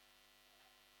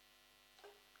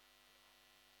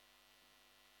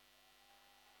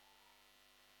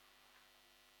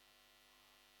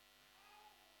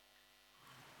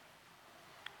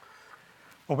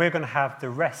Well, we're going to have the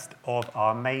rest of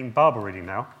our main Bible reading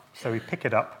now. So we pick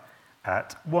it up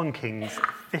at 1 Kings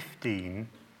 15,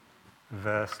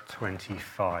 verse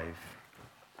 25.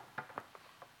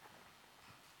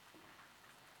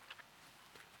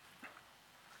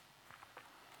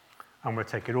 And we'll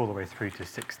take it all the way through to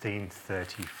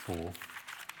 1634.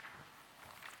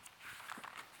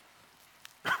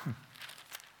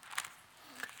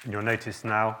 And you'll notice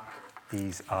now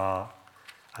these are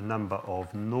a number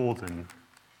of northern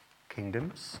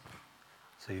kingdoms.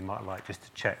 So you might like just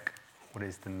to check what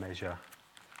is the measure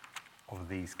of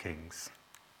these kings.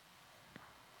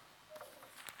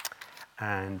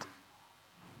 And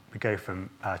we go from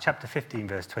chapter 15,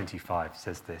 verse 25,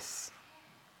 says this.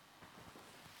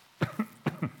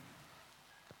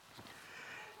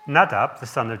 Nadab, the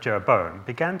son of Jeroboam,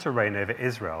 began to reign over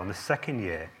Israel in the second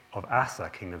year of Asa,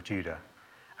 king of Judah.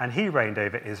 And he reigned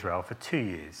over Israel for 2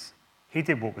 years. He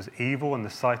did what was evil in the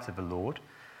sight of the Lord,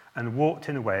 and walked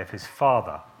in the way of his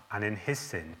father, and in his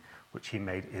sin, which he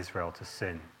made Israel to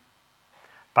sin.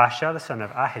 Baasha, the son of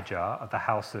Ahijah, of the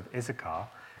house of Issachar,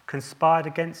 conspired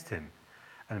against him,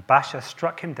 and Baasha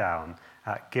struck him down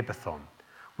at Gibbethon,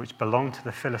 which belonged to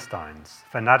the Philistines,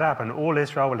 for Nadab and all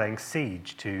Israel were laying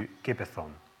siege to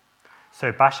Gibbethon.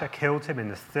 So Baasha killed him in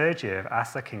the third year of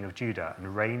Asa, king of Judah,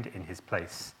 and reigned in his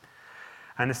place.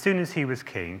 And as soon as he was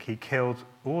king, he killed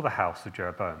all the house of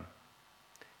Jeroboam.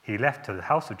 He left to the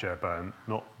house of Jeroboam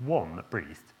not one that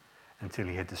breathed, until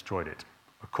he had destroyed it,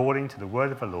 according to the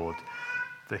word of the Lord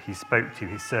that he spoke to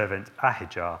his servant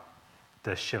Ahijah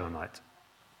the Shilonite.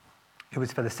 It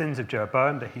was for the sins of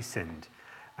Jeroboam that he sinned,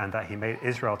 and that he made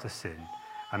Israel to sin,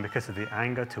 and because of the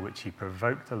anger to which he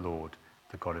provoked the Lord,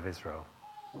 the God of Israel.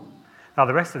 Now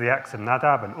the rest of the acts of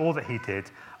Nadab and all that he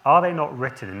did, are they not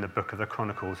written in the book of the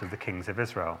Chronicles of the kings of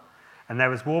Israel? And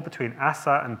there was war between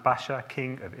Asa and Baasha,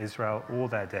 king of Israel, all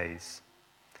their days.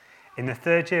 In the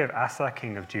third year of Asa,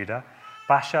 king of Judah,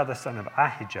 Baasha, the son of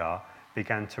Ahijah,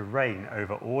 began to reign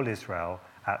over all Israel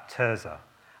at Tirzah,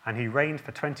 and he reigned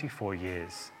for 24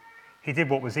 years. He did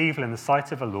what was evil in the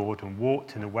sight of the Lord, and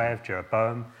walked in the way of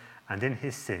Jeroboam, and in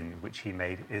his sin, which he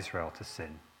made Israel to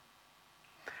sin.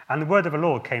 And the word of the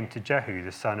Lord came to Jehu,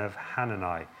 the son of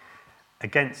Hanani,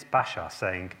 against Baasha,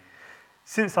 saying,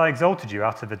 Since I exalted you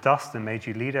out of the dust and made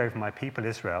you lead over my people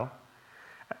Israel,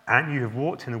 and you have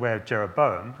walked in the way of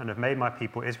Jeroboam, and have made my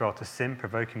people Israel to sin,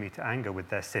 provoking me to anger with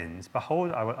their sins,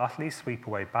 behold, I will utterly sweep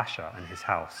away Baasha and his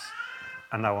house,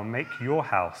 and I will make your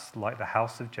house like the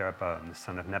house of Jeroboam, the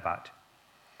son of Nebat.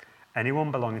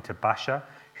 Anyone belonging to Baasha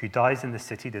who dies in the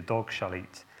city, the dog shall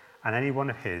eat, and any one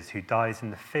of his who dies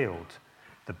in the field,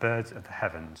 the birds of the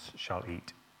heavens shall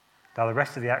eat. Now the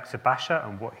rest of the acts of Baasha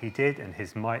and what he did and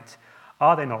his might,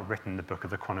 are they not written in the book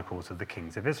of the Chronicles of the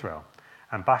kings of Israel?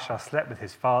 And Baasha slept with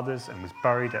his fathers and was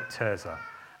buried at Tirzah,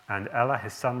 and Elah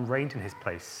his son reigned in his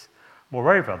place.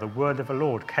 Moreover, the word of the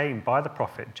Lord came by the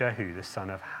prophet Jehu, the son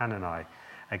of Hanani,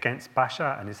 against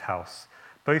Baasha and his house,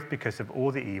 both because of all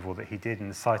the evil that he did in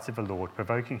the sight of the Lord,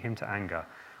 provoking him to anger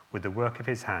with the work of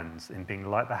his hands in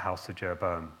being like the house of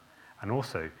Jeroboam, and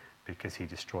also because he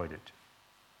destroyed it.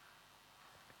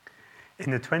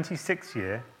 In the 26th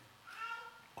year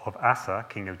of Asa,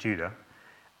 king of Judah,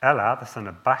 Elah, the son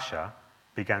of Baasha,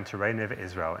 began to reign over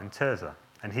Israel in Tirzah,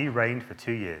 and he reigned for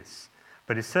 2 years.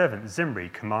 But his servant Zimri,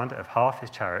 commander of half his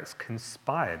chariots,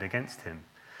 conspired against him.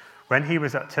 When he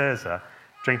was at Tirzah,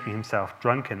 drinking himself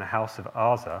drunk in the house of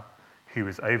Arza, who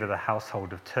was over the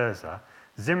household of Tirzah,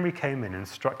 Zimri came in and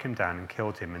struck him down and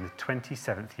killed him in the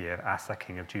 27th year of Asa,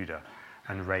 king of Judah,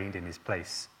 and reigned in his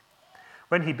place.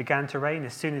 When he began to reign,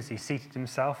 as soon as he seated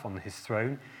himself on his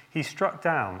throne, he struck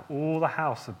down all the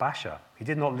house of Baasha. He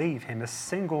did not leave him a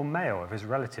single male of his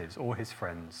relatives or his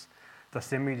friends. Thus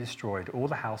Zimri destroyed all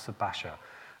the house of Baasha,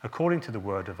 according to the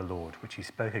word of the Lord, which he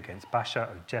spoke against Baasha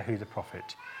of Jehu the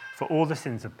prophet, for all the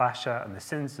sins of Baasha and the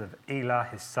sins of Elah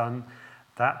his son,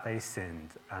 that they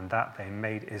sinned, and that they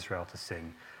made Israel to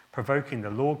sin, provoking the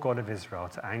Lord God of Israel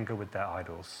to anger with their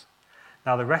idols.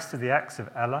 Now the rest of the acts of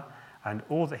Elah and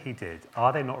all that he did,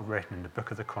 are they not written in the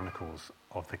book of the Chronicles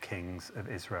of the kings of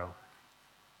Israel?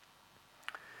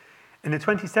 In the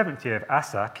 27th year of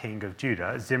Asa, king of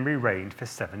Judah, Zimri reigned for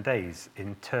 7 days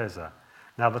in Tirzah.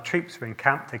 Now the troops were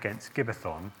encamped against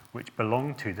Gibbethon, which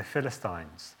belonged to the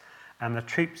Philistines. And the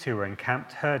troops who were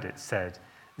encamped heard it, said,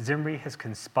 Zimri has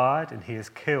conspired and he has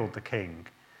killed the king.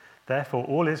 Therefore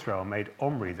all Israel made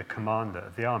Omri the commander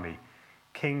of the army,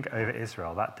 king over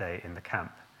Israel that day in the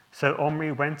camp. So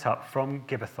Omri went up from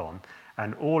Gibbethon,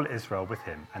 and all Israel with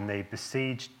him, and they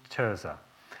besieged Tirzah.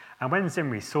 And when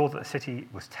Zimri saw that the city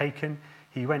was taken,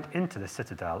 he went into the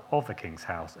citadel of the king's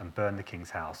house and burned the king's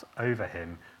house over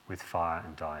him with fire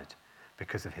and died,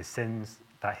 because of his sins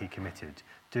that he committed,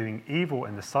 doing evil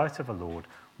in the sight of the Lord,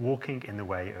 walking in the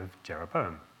way of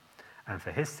Jeroboam, and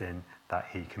for his sin that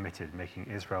he committed, making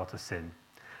Israel to sin.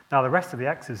 Now the rest of the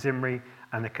acts of Zimri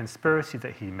and the conspiracy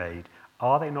that he made,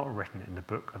 are they not written in the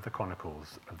book of the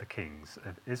Chronicles of the kings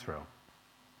of Israel?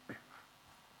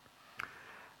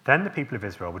 Then the people of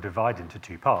Israel were divided into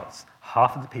two parts.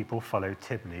 Half of the people followed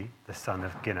Tibni, the son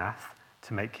of Ginath,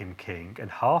 to make him king,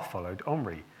 and half followed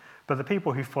Omri. But the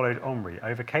people who followed Omri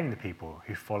overcame the people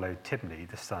who followed Tibni,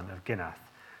 the son of Ginath.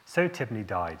 So Tibni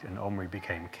died, and Omri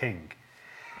became king.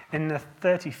 In the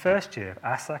 31st year of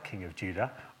Asa, king of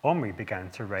Judah, Omri began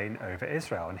to reign over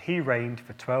Israel, and he reigned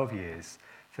for 12 years.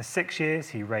 For 6 years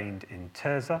he reigned in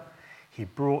Tirzah. He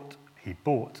bought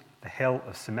the hill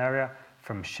of Samaria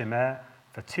from Shemer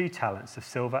for 2 talents of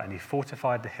silver, and he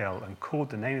fortified the hill and called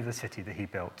the name of the city that he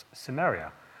built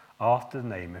Samaria, after the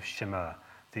name of Shemer,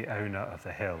 the owner of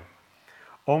the hill.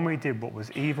 Omri did what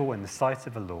was evil in the sight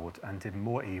of the Lord, and did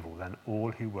more evil than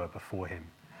all who were before him.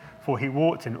 For he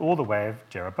walked in all the way of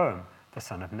Jeroboam, the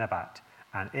son of Nebat,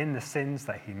 and in the sins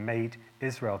that he made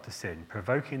Israel to sin,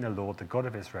 provoking the Lord, the God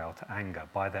of Israel, to anger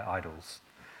by their idols.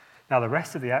 Now the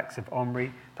rest of the acts of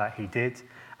Omri that he did,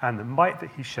 and the might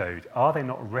that he showed, are they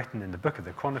not written in the book of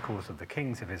the Chronicles of the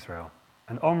kings of Israel?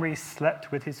 And Omri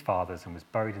slept with his fathers and was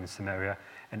buried in Samaria,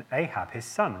 and Ahab his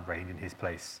son reigned in his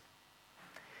place.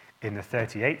 In the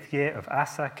 38th year of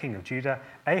Asa, king of Judah,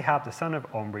 Ahab the son of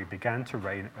Omri began to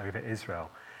reign over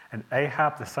Israel. And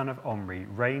Ahab the son of Omri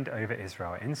reigned over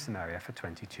Israel in Samaria for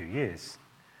 22 years.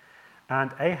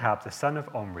 And Ahab the son of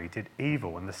Omri did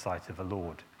evil in the sight of the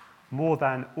Lord, more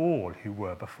than all who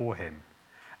were before him.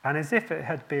 And as if it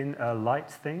had been a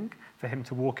light thing for him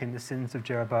to walk in the sins of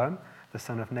Jeroboam, the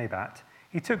son of Nebat,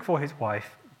 he took for his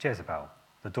wife Jezebel,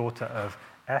 the daughter of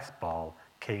Ethbaal,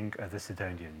 king of the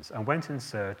Sidonians, and went and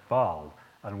served Baal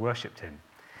and worshipped him.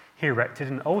 He erected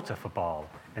an altar for Baal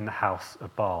in the house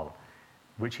of Baal,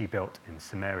 which he built in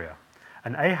Samaria.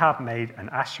 And Ahab made an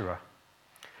Asherah.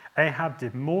 Ahab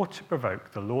did more to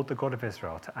provoke the Lord, the God of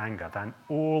Israel, to anger than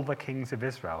all the kings of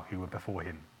Israel who were before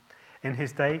him. In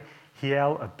his day,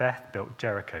 Hiel of Beth built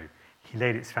Jericho. He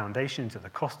laid its foundations at the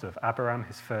cost of Abiram,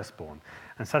 his firstborn,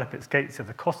 and set up its gates at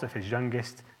the cost of his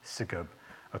youngest, Segub,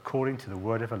 according to the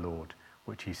word of the Lord,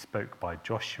 which he spoke by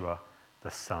Joshua,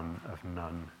 the son of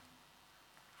Nun.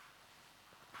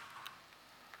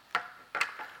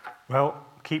 Well,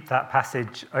 keep that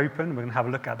passage open. We're going to have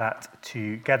a look at that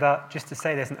together. Just to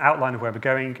say, there's an outline of where we're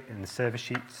going in the service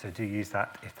sheet, so do use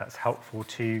that if that's helpful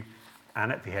to you.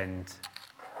 And at the end,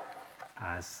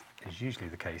 as is usually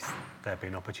the case, there'll be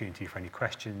an opportunity for any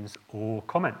questions or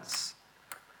comments.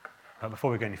 But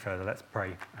before we go any further, let's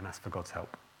pray and ask for God's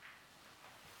help.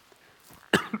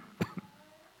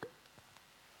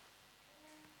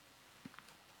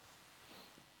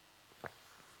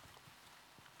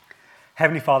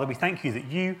 Heavenly Father, we thank you that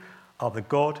you are the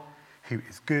God who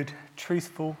is good,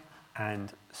 truthful,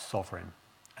 and sovereign.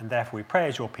 And therefore we pray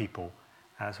as your people,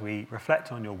 as we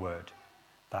reflect on your word,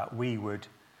 that we would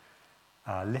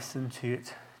listen to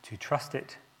it, to trust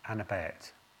it, and obey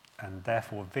it, and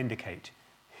therefore vindicate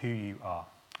who you are.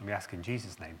 And we ask in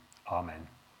Jesus' name, amen.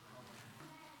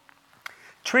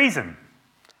 Treason.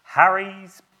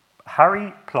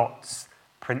 Harry plots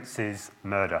Prince's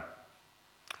murder.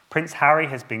 Prince Harry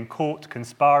has been caught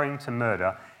conspiring to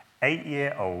murder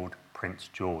 8-year-old Prince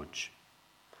George.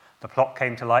 The plot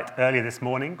came to light earlier this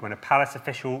morning when a palace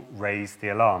official raised the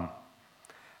alarm.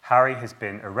 Harry has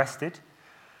been arrested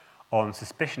on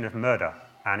suspicion of murder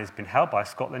and has been held by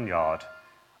Scotland Yard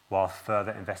while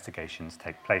further investigations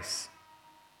take place.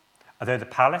 Although the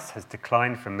palace has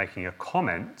declined from making a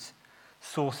comment,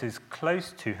 sources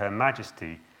close to Her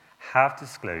Majesty have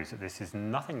disclosed that this is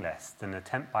nothing less than an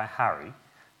attempt by Harry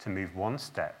to move one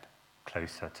step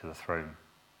closer to the throne.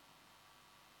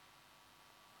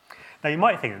 Now, you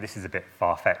might think that this is a bit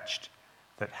far-fetched,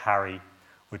 that Harry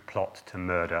would plot to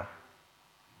murder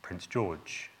Prince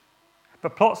George.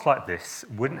 But plots like this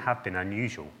wouldn't have been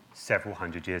unusual several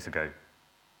hundred years ago.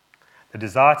 The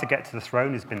desire to get to the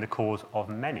throne has been the cause of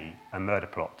many a murder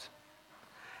plot.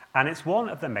 And it's one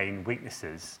of the main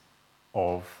weaknesses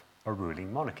of a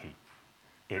ruling monarchy.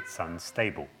 It's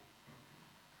unstable.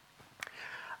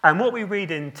 And what we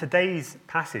read in today's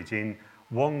passage in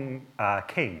 1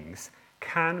 Kings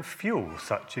can fuel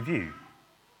such a view.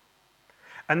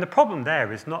 And the problem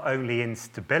there is not only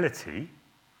instability,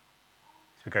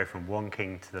 as we go from one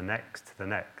king to the next.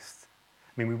 I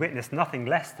mean, we witness nothing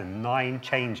less than 9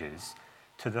 changes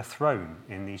to the throne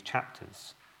in these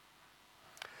chapters.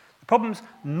 The problem's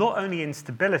not only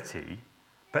instability,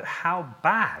 but how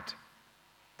bad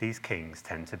these kings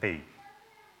tend to be.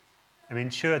 I mean,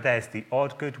 sure, there's the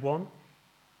odd good one,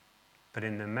 but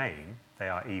in the main, they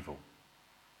are evil.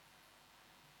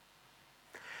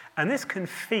 And this can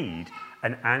feed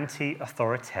an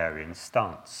anti-authoritarian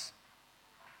stance.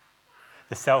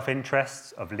 The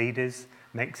self-interests of leaders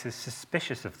makes us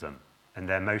suspicious of them and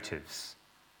their motives.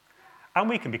 And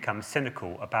we can become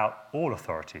cynical about all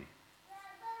authority.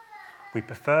 We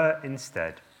prefer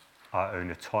instead our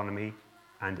own autonomy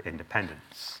and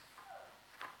independence.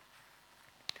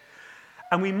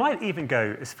 And we might even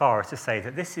go as far as to say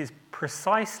that this is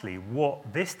precisely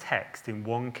what this text in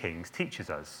 1 Kings teaches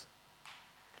us.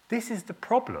 This is the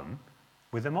problem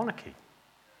with a monarchy.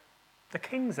 The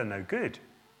kings are no good.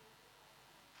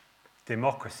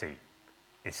 Democracy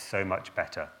is so much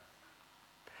better.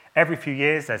 Every few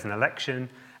years there's an election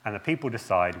and the people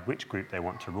decide which group they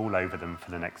want to rule over them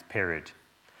for the next period.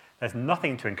 There's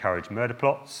nothing to encourage murder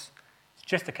plots. It's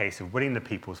just a case of winning the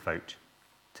people's vote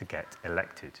to get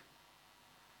elected.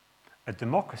 A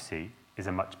democracy is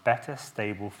a much better,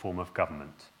 stable form of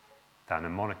government than a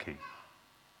monarchy.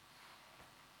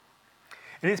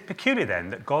 It is peculiar then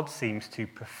that God seems to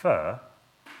prefer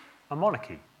a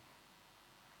monarchy.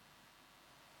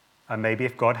 And maybe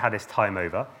if God had his time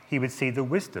over, he would see the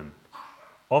wisdom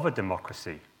of a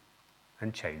democracy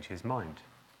and change his mind.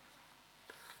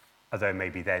 Although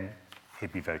maybe then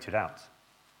he'd be voted out.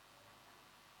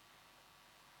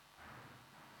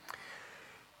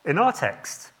 In our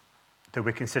text that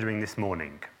we're considering this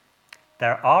morning,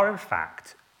 there are in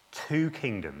fact 2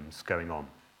 kingdoms going on.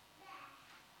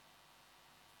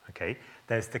 Okay,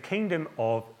 there's the kingdom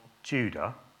of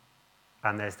Judah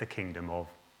and there's the kingdom of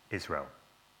Israel.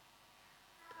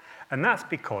 And that's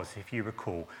because, if you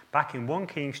recall, back in 1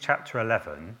 Kings chapter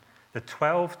 11, the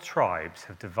 12 tribes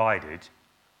have divided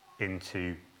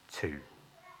into 2.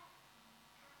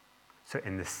 So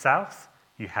in the south,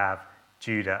 you have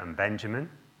Judah and Benjamin,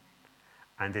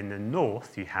 and in the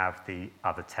north, you have the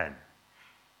other 10.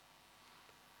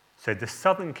 So the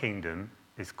southern kingdom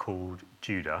is called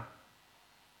Judah,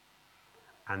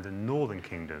 and the northern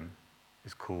kingdom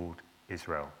is called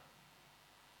Israel.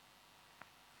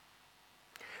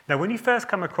 Now, when you first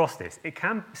come across this, it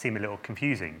can seem a little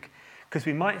confusing, because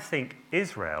we might think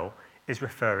Israel is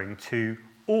referring to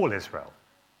all Israel,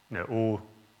 all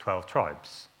 12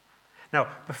 tribes. Now,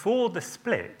 before the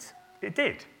split, it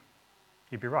did.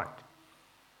 You'd be right.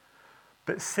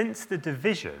 But since the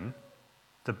division,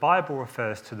 the Bible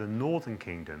refers to the northern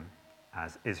kingdom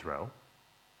as Israel,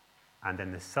 and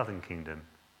then the southern kingdom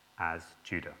as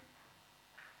Judah.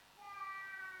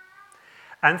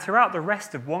 And throughout the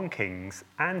rest of 1 Kings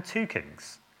and 2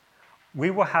 Kings,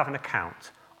 we will have an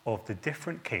account of the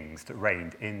different kings that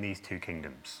reigned in these 2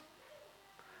 kingdoms.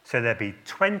 So there'll be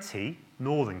 20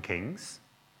 northern kings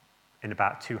in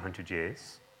about 200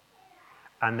 years,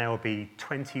 and there will be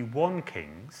 21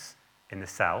 kings in the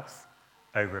south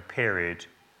over a period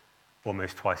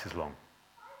almost twice as long.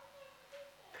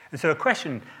 And so a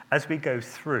question as we go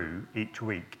through each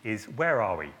week is, where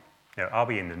are we? Are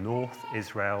we in the north,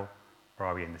 Israel, or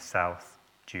are we in the south,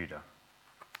 Judah?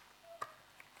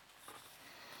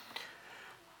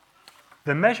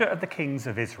 The measure of the kings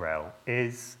of Israel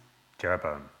is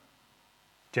Jeroboam.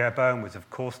 Jeroboam was, of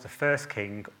course, the first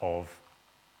king of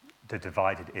the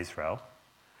divided Israel.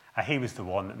 He was the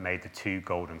one that made the 2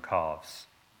 golden calves.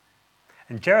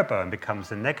 And Jeroboam becomes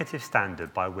the negative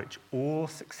standard by which all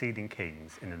succeeding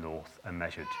kings in the north are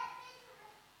measured.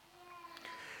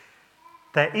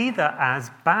 They're either as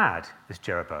bad as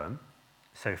Jeroboam.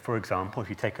 So, for example, if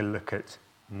you take a look at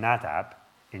Nadab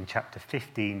in chapter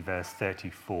 15, verse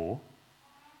 34,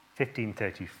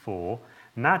 15:34,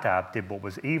 Nadab did what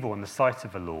was evil in the sight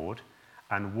of the Lord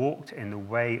and walked in the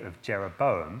way of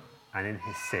Jeroboam and in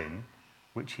his sin,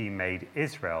 which he made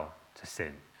Israel to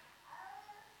sin.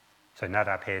 So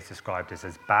Nadab here is described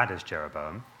as bad as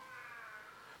Jeroboam.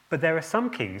 But there are some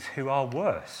kings who are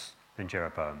worse than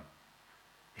Jeroboam.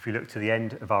 If you look to the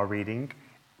end of our reading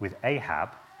with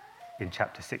Ahab in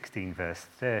chapter 16, verse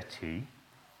 30,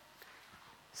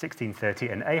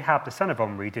 16:30, and Ahab the son of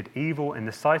Omri did evil in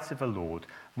the sight of the Lord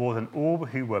more than all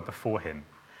who were before him.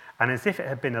 And as if it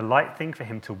had been a light thing for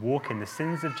him to walk in the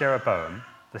sins of Jeroboam,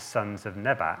 the sons of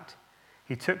Nebat,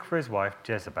 he took for his wife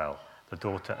Jezebel, the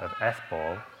daughter of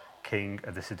Ethbaal, king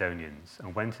of the Sidonians,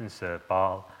 and went and served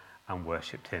Baal and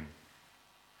worshipped him.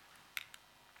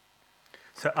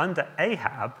 So under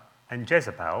Ahab and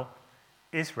Jezebel,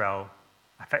 Israel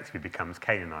effectively becomes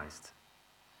Canaanized.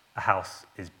 A house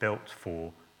is built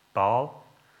for Baal,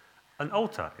 an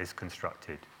altar is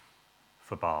constructed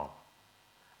for Baal,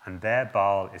 and their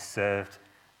Baal is served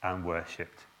and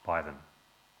worshipped by them.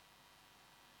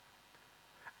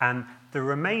 And the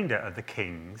remainder of the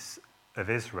kings of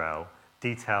Israel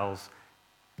details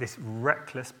this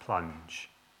reckless plunge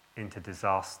into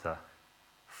disaster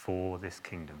for this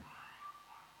kingdom.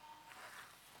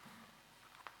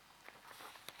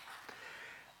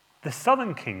 The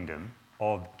southern kingdom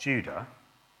of Judah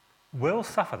will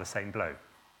suffer the same blow.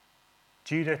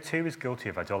 Judah too is guilty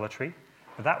of idolatry,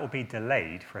 but that will be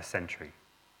delayed for a century.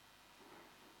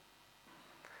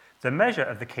 The measure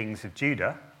of the kings of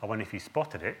Judah, I wonder if you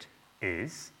spotted it,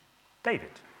 is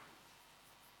David.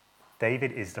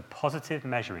 David is the positive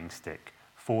measuring stick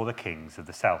for the kings of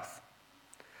the south.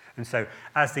 And so,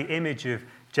 as the image of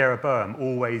Jeroboam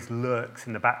always lurks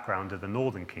in the background of the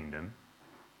northern kingdom,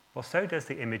 well, so does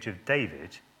the image of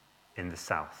David in the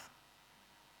south.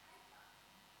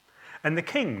 And the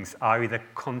kings are either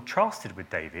contrasted with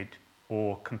David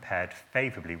or compared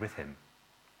favourably with him.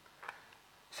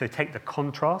 So take the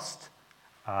contrast,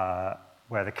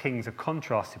 where the kings are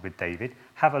contrasted with David.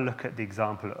 Have a look at the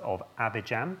example of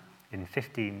Abijam in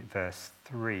 15 verse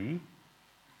 3.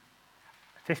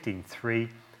 15:3,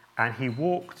 and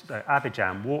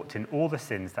Abijam walked in all the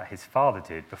sins that his father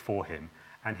did before him,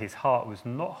 and his heart was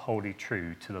not wholly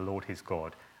true to the Lord his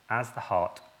God, as the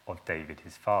heart of David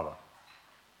his father.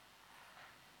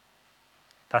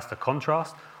 That's the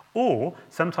contrast. Or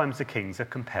sometimes the kings are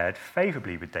compared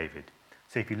favourably with David.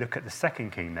 So if you look at the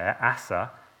second king there,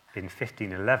 Asa, in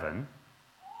 15:11,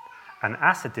 and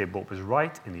Asa did what was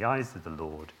right in the eyes of the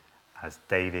Lord, as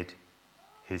David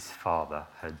his father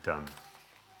had done.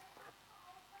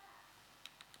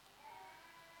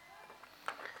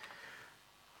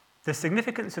 The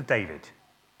significance of David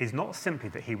is not simply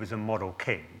that he was a model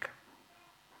king,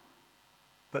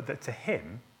 but that to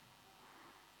him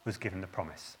was given the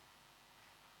promise.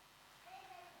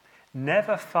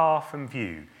 Never far from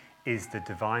view is the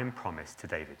divine promise to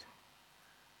David.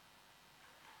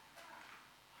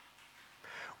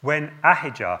 When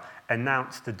Ahijah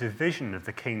announced the division of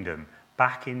the kingdom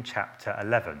back in chapter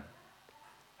 11,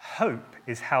 hope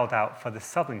is held out for the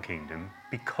southern kingdom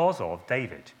because of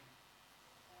David.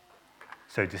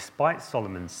 So despite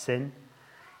Solomon's sin,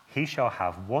 he shall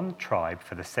have one tribe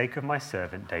for the sake of my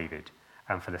servant David,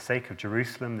 and for the sake of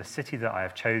Jerusalem, the city that I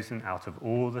have chosen out of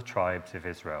all the tribes of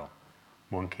Israel.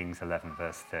 1 Kings 11,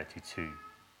 verse 32.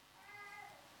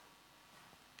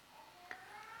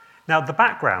 Now, the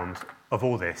background of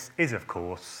all this is, of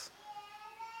course,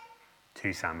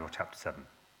 2 Samuel chapter 7.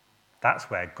 That's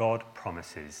where God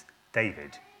promises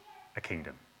David a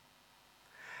kingdom.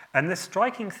 And the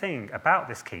striking thing about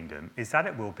this kingdom is that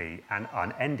it will be an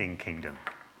unending kingdom.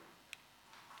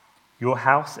 Your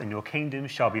house and your kingdom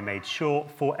shall be made sure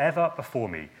forever before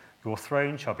me. Your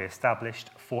throne shall be established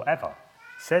forever,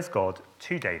 says God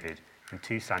to David in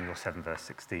 2 Samuel 7, verse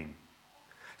 16.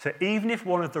 So even if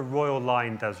one of the royal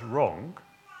line does wrong,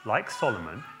 like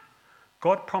Solomon,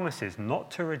 God promises not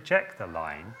to reject the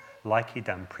line like he'd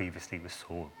done previously with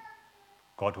Saul.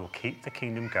 God will keep the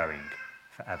kingdom going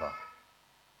forever.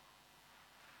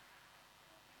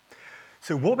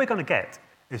 So what we're going to get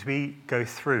as we go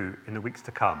through in the weeks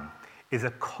to come is a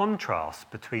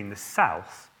contrast between the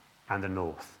south and the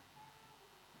north.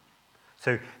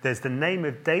 So there's the name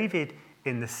of David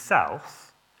in the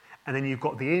south, and then you've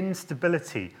got the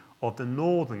instability of the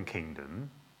northern kingdom,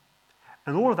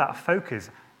 and all of that focuses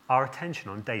our attention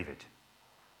on David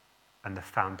and the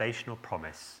foundational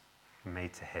promise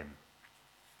made to him.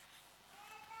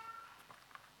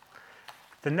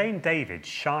 The name David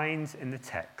shines in the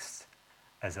text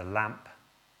as a lamp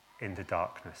in the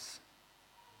darkness.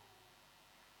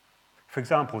 For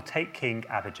example, take King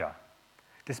Abijah.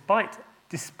 Despite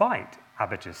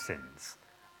Abijah's sins,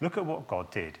 look at what God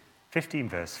did. 15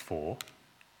 verse 4.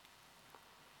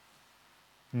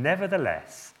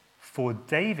 Nevertheless, for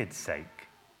David's sake,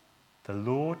 the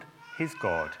Lord his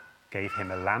God gave him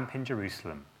a lamp in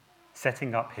Jerusalem,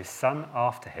 setting up his son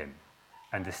after him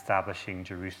and establishing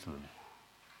Jerusalem.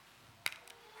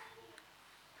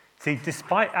 See,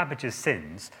 despite Abijah's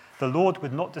sins, the Lord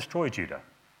would not destroy Judah.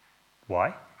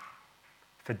 Why?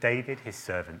 For David, his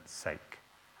servant's sake.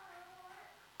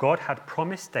 God had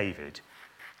promised David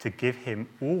to give him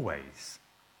always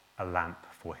a lamp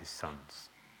for his sons.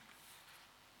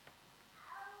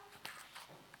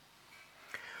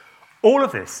 All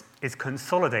of this is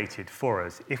consolidated for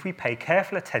us if we pay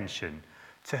careful attention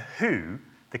to who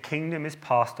the kingdom is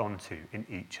passed on to in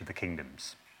each of the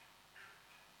kingdoms.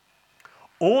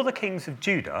 All the kings of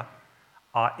Judah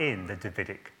are in the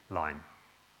Davidic line.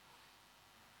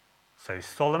 So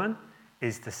Solomon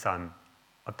is the son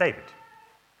of David.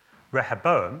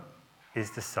 Rehoboam is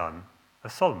the son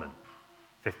of Solomon,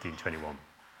 1521.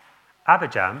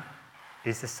 Abijam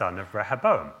is the son of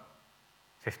Rehoboam,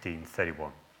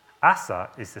 1531. Asa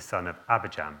is the son of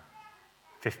Abijam,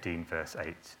 15 verse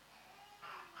 8.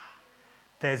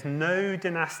 There's no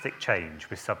dynastic change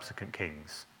with subsequent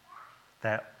kings.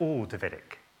 They're all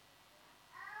Davidic.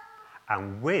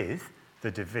 And with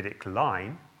the Davidic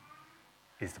line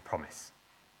is the promise.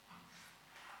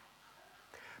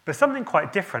 But something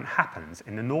quite different happens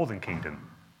in the northern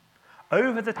kingdom.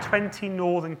 Over the 20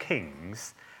 northern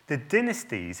kings, the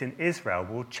dynasties in Israel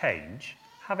will change.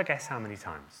 Have a guess how many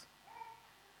times?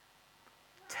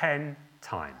 10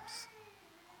 times.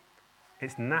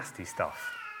 It's nasty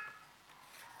stuff.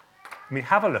 I mean,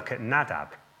 have a look at Nadab.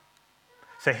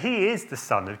 So he is the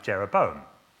son of Jeroboam.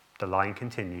 The line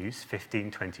continues,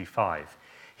 1525.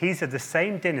 He's of the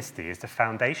same dynasty as the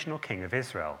foundational king of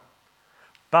Israel.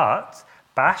 But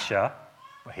Baasha,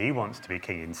 well, he wants to be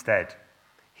king instead.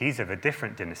 He's of a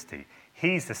different dynasty.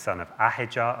 He's the son of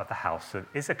Ahijah of the house of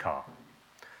Issachar.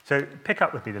 So pick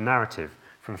up with me the narrative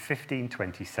from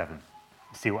 1527.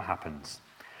 See what happens.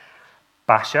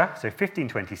 Baasha, so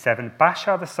 1527,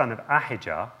 Baasha the son of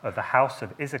Ahijah of the house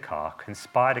of Issachar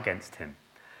conspired against him.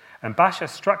 And Baasha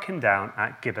struck him down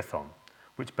at Gibbethon,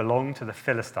 which belonged to the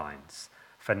Philistines,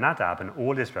 for Nadab and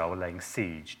all Israel were laying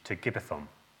siege to Gibbethon.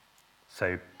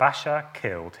 So Baasha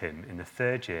killed him in the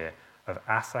 3rd year of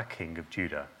Asa king of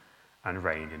Judah and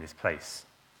reigned in his place.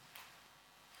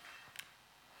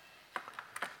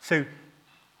 So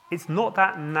it's not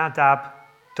that Nadab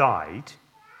died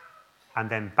and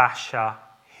then Baasha,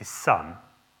 his son,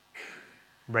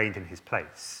 reigned in his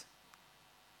place.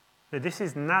 No, this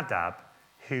is Nadab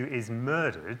who is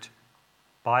murdered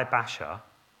by Baasha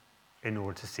in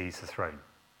order to seize the throne.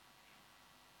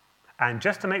 And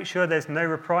just to make sure there's no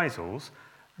reprisals,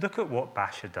 look at what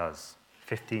Baasha does,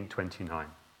 1529.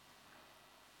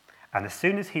 And as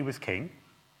soon as he was king,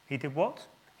 he did what?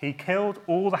 He killed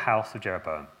all the house of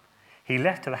Jeroboam. He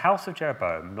left to the house of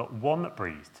Jeroboam not one that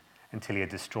breathed until he had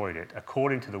destroyed it,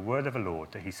 according to the word of the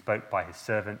Lord that he spoke by his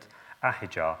servant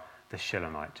Ahijah the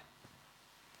Shilonite.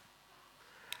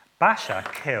 Baasha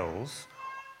kills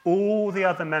all the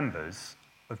other members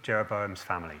of Jeroboam's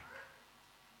family.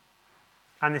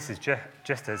 And this is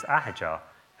just as Ahijah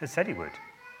had said he would,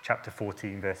 chapter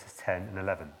 14, verses 10 and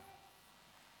 11.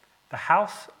 The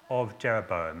house of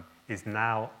Jeroboam is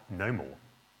now no more.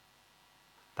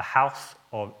 The house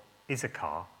of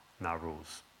Issachar now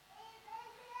rules.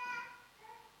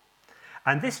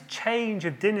 And this change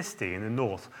of dynasty in the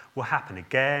north will happen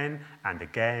again and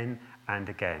again and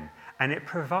again. And it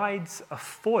provides a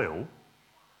foil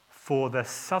for the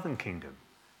southern kingdom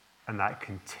and that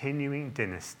continuing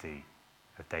dynasty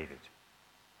of David.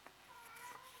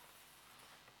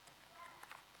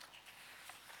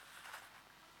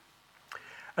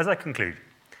 As I conclude,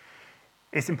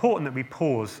 it's important that we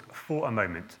pause for a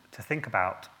moment to think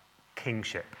about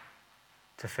kingship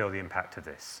to feel the impact of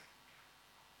this.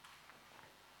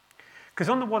 Because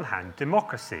on the one hand,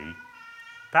 democracy,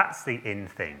 that's the in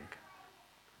thing.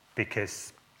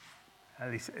 Because,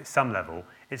 at least at some level,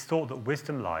 it's thought that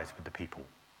wisdom lies with the people.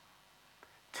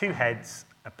 2 heads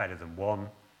are better than 1.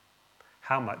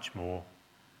 How much more?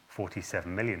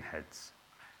 47 million heads.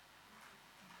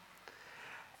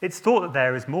 It's thought that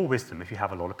there is more wisdom if you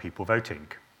have a lot of people voting.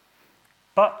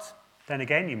 But then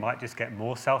again, you might just get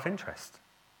more self-interest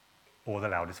or the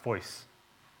loudest voice.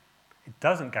 It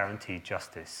doesn't guarantee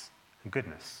justice and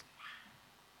goodness.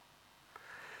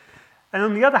 And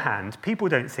on the other hand, people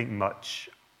don't think much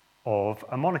of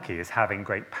a monarchy as having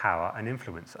great power and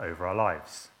influence over our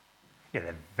lives. Yeah,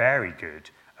 they're very good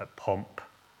at pomp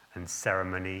and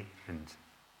ceremony and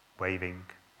waving,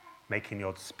 making the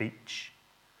odd speech,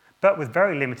 but with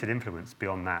very limited influence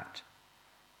beyond that.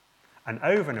 And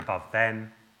over and above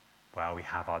them, well, we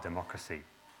have our democracy.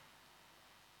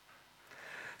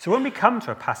 So when we come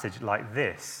to a passage like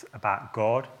this about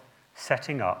God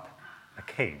setting up a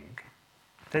king,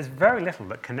 there's very little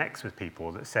that connects with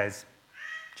people that says,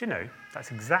 do you know,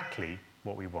 that's exactly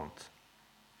what we want.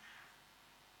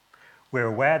 We're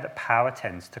aware that power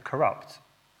tends to corrupt.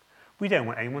 We don't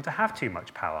want anyone to have too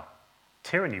much power.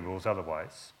 Tyranny rules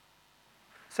otherwise.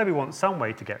 So we want some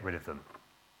way to get rid of them.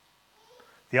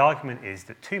 The argument is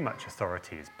that too much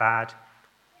authority is bad,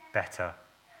 better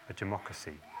a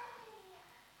democracy.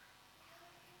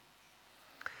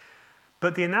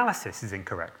 But the analysis is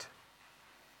incorrect.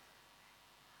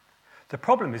 The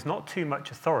problem is not too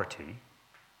much authority,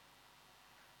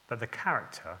 but the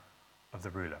character of the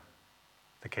ruler,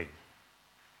 the king.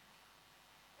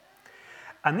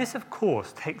 And this, of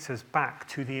course, takes us back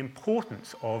to the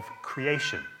importance of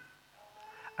creation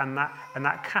and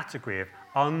that category of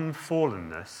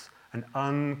unfallenness and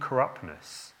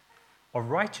uncorruptness, of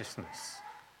righteousness,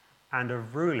 and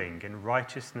of ruling in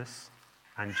righteousness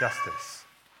and justice.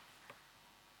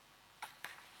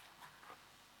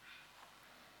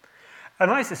 And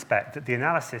I suspect that the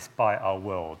analysis by our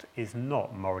world is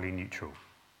not morally neutral.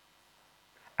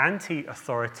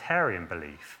 Anti-authoritarian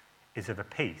belief is of a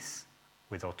piece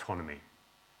with autonomy.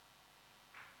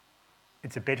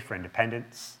 It's a bid for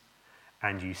independence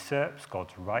and usurps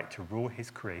God's right to rule his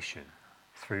creation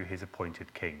through his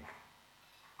appointed king.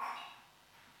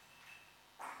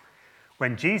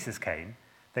 When Jesus came,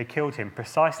 they killed him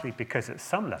precisely because at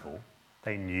some level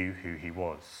they knew who he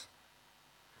was.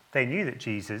 They knew that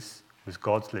Jesus was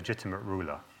God's legitimate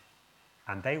ruler,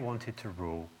 and they wanted to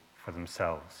rule for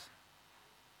themselves.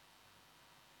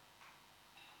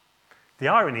 The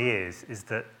irony is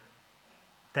that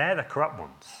they're the corrupt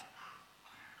ones,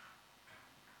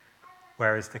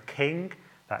 whereas the king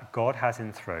that God has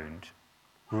enthroned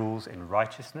rules in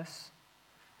righteousness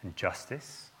and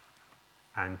justice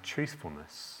and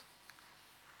truthfulness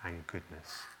and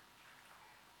goodness.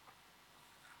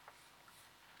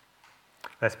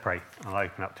 Let's pray. I'll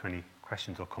open up to any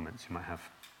questions or comments you might have.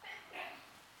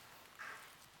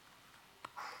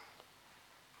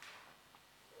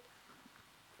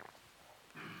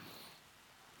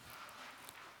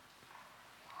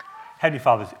 Heavenly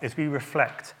Father, as we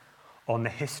reflect on the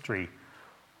history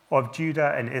of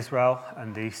Judah and Israel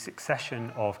and the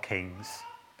succession of kings,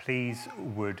 please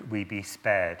would we be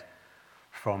spared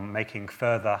from making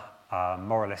further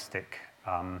moralistic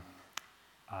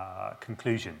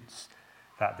conclusions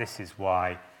that this is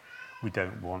why we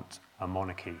don't want a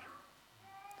monarchy.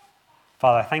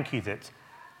 Father, I thank you that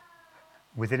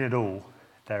within it all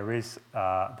there is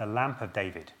the lamp of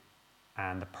David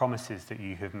and the promises that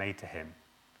you have made to him,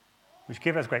 which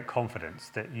give us great confidence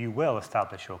that you will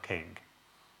establish your king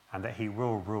and that he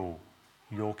will rule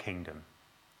your kingdom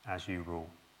as you rule.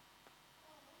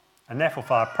 And therefore,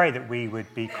 Father, I pray that we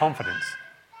would be confident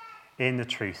in the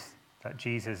truth that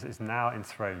Jesus is now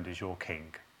enthroned as your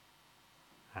king,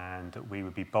 and that we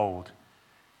would be bold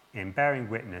in bearing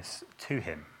witness to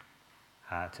him,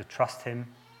 to trust him,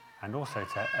 and also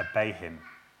to obey him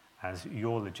as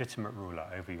your legitimate ruler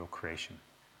over your creation.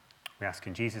 We ask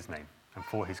in Jesus' name and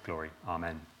for his glory.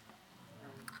 Amen.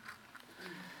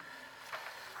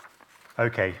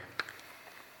 Okay.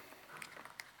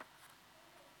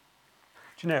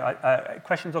 Do you know,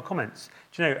 questions or comments?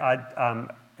 Do you know,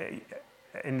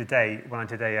 in the day when I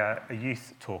did a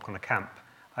youth talk on a camp,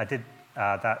 I did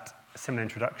that similar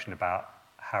introduction about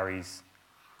Harry's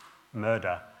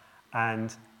murder,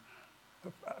 and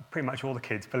pretty much all the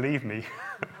kids believed me.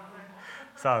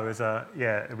 So it was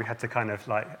we had to kind of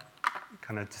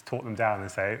just talk them down and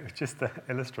say it was just an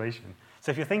illustration.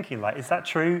 So if you're thinking is that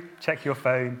true? Check your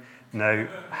phone. No,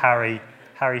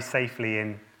 Harry's safely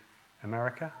in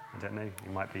America. I don't know. He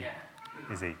might be.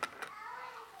 Is he?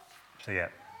 So yeah,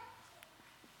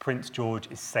 Prince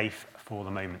George is safe for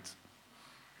the moment.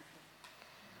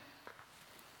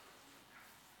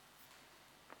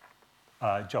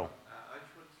 Joel. I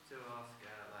just wanted to ask,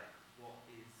 what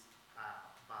is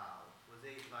Baal? Was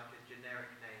it like a generic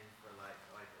name for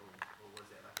idol, or was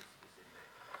it like a specific?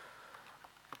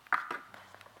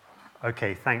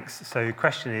 Okay, thanks. So the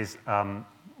question is,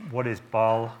 what is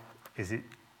Baal? Is it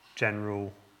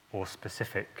general or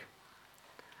specific?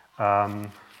 I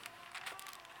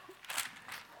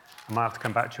might have to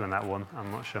come back to you on that one. I'm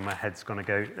not sure my head's going to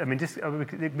go. I mean,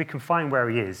 we can find where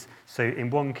he is. So in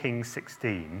 1 Kings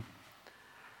 16,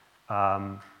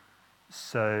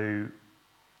 so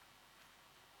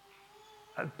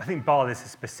I think Baal is a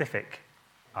specific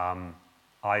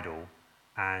idol,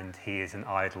 and he is an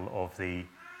idol of I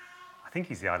think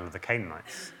he's the idol of the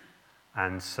Canaanites.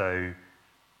 And so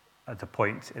at the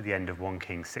point at the end of 1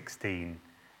 Kings 16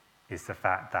 is the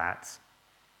fact that,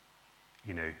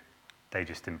 they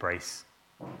just embrace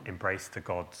the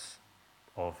gods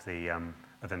of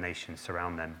the nations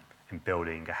surround them in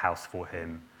building a house for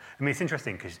him. I mean, it's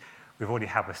interesting because we've already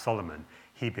had with Solomon,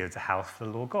 he builds a house for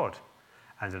the Lord God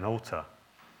and an altar.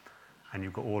 And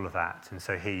you've got all of that. And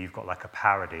so here you've got like a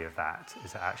parody of that,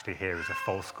 is that actually here is a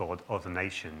false god of the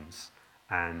nations.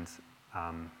 And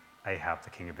Ahab, the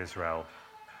king of Israel,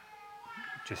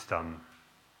 just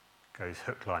goes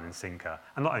hook, line, and sinker.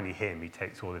 And not only him, he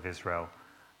takes all of Israel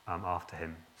after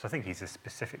him. So I think he's a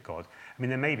specific god. I mean,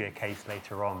 there may be a case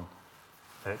later on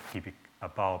that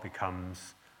Baal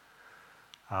becomes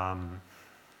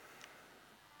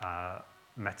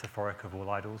metaphoric of all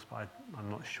idols, but I'm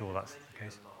not sure that's the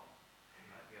case.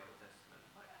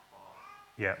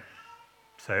 Yeah.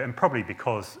 So, and probably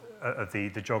because of the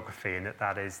geography, and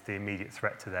that is the immediate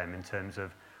threat to them in terms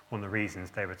of one of the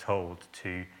reasons they were told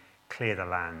to clear the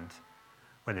land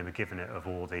when they were given it of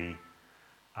all the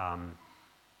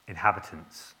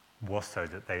inhabitants was so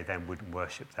that they then wouldn't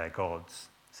worship their gods.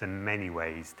 So in many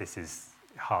ways, this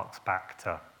harks back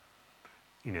to,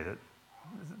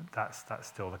 that's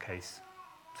still the case.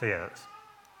 So yeah, that's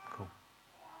cool.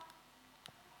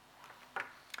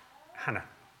 Hannah.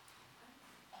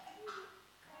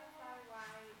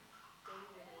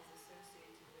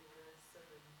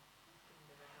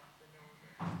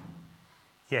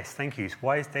 Yes, thank you. So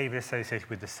why is David associated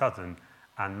with the southern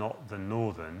and not the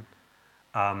northern?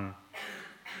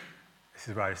 This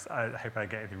is where I hope I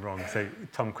get anything wrong. So,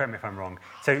 Tom, correct me if I'm wrong.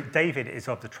 So, David is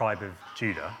of the tribe of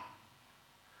Judah.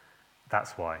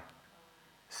 That's why.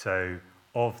 So,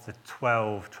 of the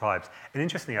 12 tribes. And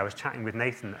interestingly, I was chatting with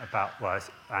Nathan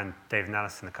and David and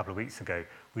Alison a couple of weeks ago.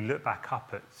 We looked back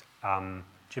up at, do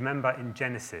you remember in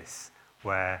Genesis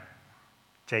where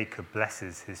Jacob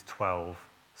blesses his 12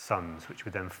 sons, which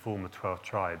would then form the 12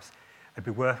 tribes? It'd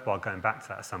be worthwhile going back to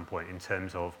that at some point in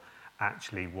terms of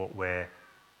actually what we're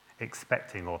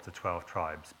expecting of the 12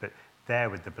 tribes. But there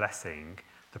with the blessing,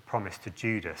 the promise to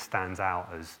Judah stands out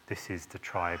as this is the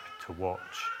tribe to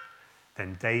watch.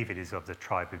 Then David is of the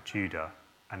tribe of Judah.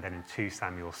 And then in 2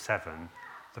 Samuel 7,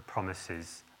 the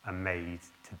promises are made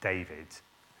to David.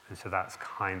 And so that's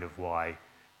kind of why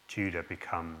Judah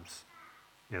becomes,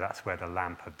 that's where the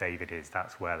lamp of David is.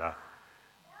 That's where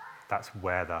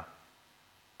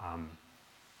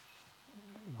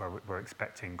we're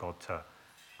expecting God to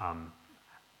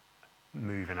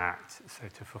move and act, so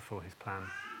to fulfill his plan.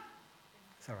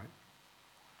 Is that right?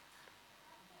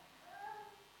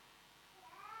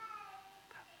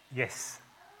 Yes.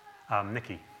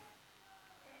 Nikki.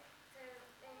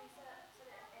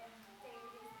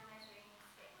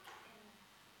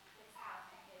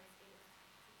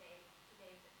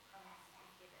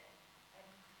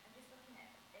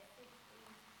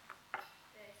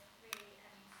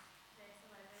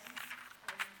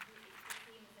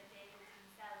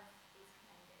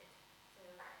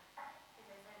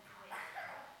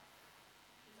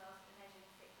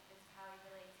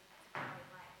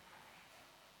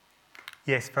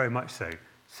 Yes, very much so.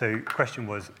 So the question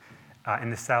was,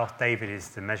 in the south, David is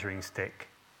the measuring stick.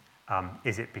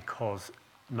 Is it because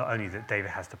not only that David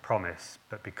has the promise,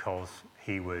 but because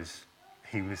he was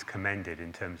commended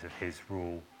in terms of his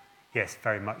rule? Yes,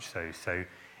 very much so. So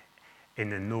in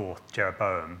the north,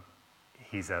 Jeroboam,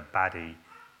 he's a baddie,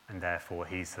 and therefore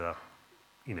he's the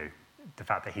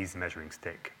fact that he's the measuring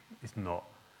stick is not,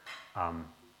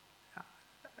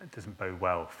 it doesn't bode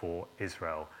well for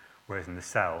Israel. Whereas in the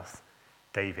south,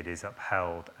 David is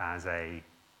upheld as it's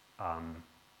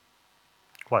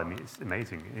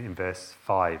amazing. In verse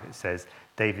 5, it says,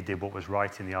 David did what was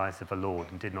right in the eyes of the Lord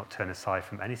and did not turn aside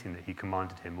from anything that he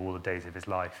commanded him all the days of his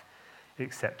life,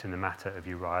 except in the matter of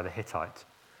Uriah the Hittite.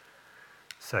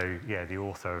 So, yeah, the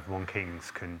author of 1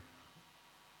 Kings can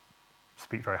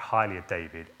speak very highly of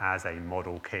David as a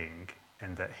model king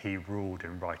in that he ruled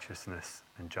in righteousness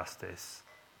and justice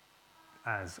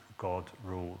as God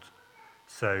ruled.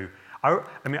 So,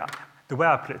 the way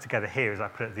I put it together here is I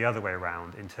put it the other way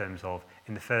around in terms of,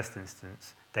 in the first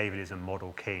instance, David is a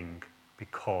model king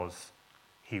because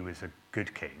he was a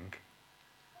good king.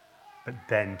 But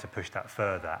then to push that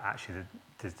further, actually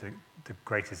the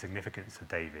greater significance of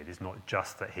David is not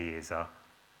just that he is a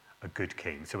good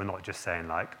king. So we're not just saying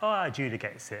like, Judah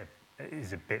gets it,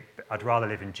 is a bit, I'd rather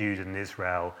live in Judah than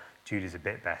Israel. Judah's a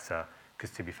bit better, because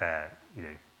to be fair,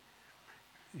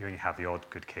 you only have the odd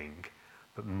good king.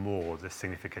 But more, the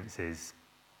significance is,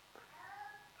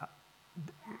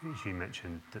 as you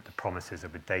mentioned, that the promises are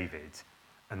with David,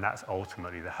 and that's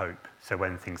ultimately the hope. So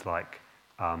when things like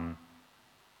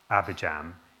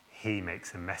Abijam, he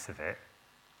makes a mess of it,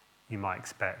 you might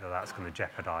expect that that's going to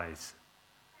jeopardize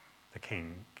the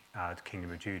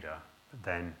kingdom of Judah. But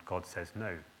then God says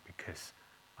no, because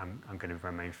I'm going to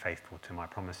remain faithful to my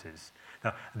promises.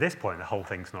 Now, at this point, the whole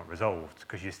thing's not resolved,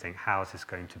 because you just think, how is this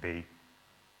going to be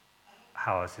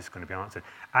answered?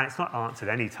 And it's not answered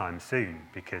anytime soon,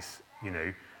 because,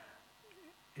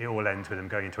 it all ends with them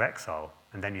going into exile.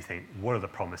 And then you think, what are the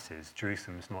promises?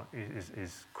 Jerusalem's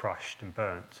is crushed and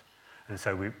burnt. And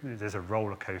so there's a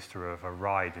roller coaster of a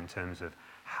ride in terms of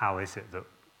how is it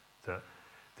that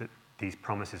these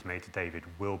promises made to David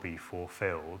will be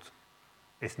fulfilled.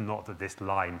 It's not that this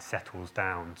line settles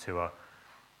down to a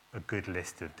good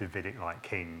list of Davidic-like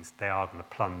kings. They are going to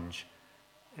plunge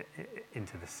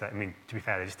into the... to be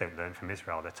fair, they just don't learn from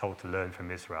Israel. They're told to learn from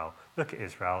Israel. Look at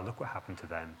Israel, look what happened to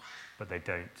them. But they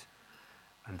don't.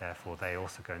 and therefore they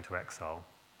also go into exile.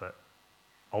 But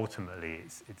ultimately,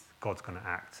 it's God's going to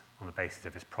act on the basis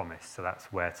of his promise. So that's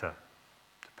where to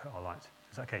put our light.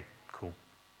 Is that okay? Cool.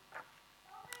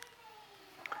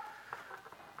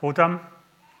 All done?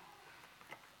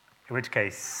 In which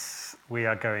case, we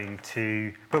are going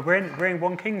to... But we're in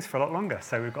 1 Kings for a lot longer,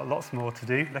 so we've got lots more to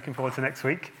do. Looking forward to next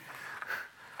week.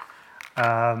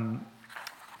 And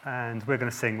we're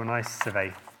going to sing When I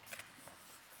Survey.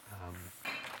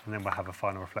 And then we'll have a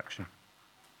final reflection.